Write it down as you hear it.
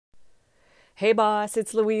Hey boss,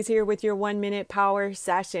 it's Louise here with your 1 minute power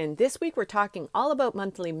session. This week we're talking all about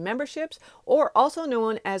monthly memberships, or also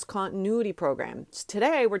known as continuity programs.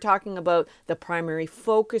 Today we're talking about the primary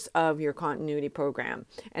focus of your continuity program,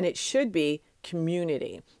 and it should be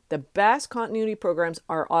community. The best continuity programs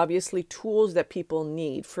are obviously tools that people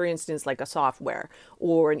need, for instance, like a software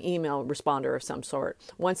or an email responder of some sort.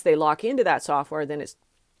 Once they lock into that software, then it's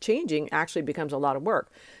changing actually becomes a lot of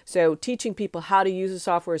work. So teaching people how to use the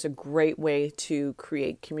software is a great way to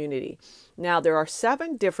create community. Now there are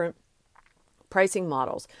 7 different pricing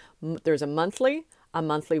models. There's a monthly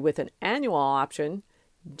with an annual option,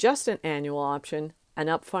 just an annual option, an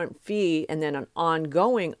upfront fee, and then an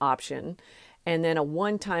ongoing option, and then a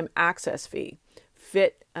one-time access fee.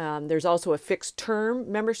 There's also a fixed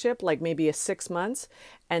term membership, like maybe a 6 months,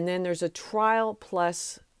 and then there's a trial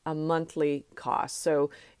plus a monthly cost. So,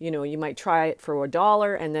 you might try it for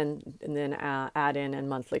 $1 and then add in a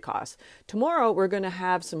monthly cost. Tomorrow, we're going to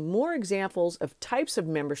have some more examples of types of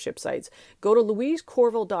membership sites. Go to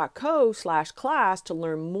louisecorville.co/class to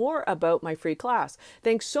learn more about my free class.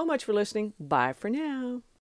 Thanks so much for listening. Bye for now.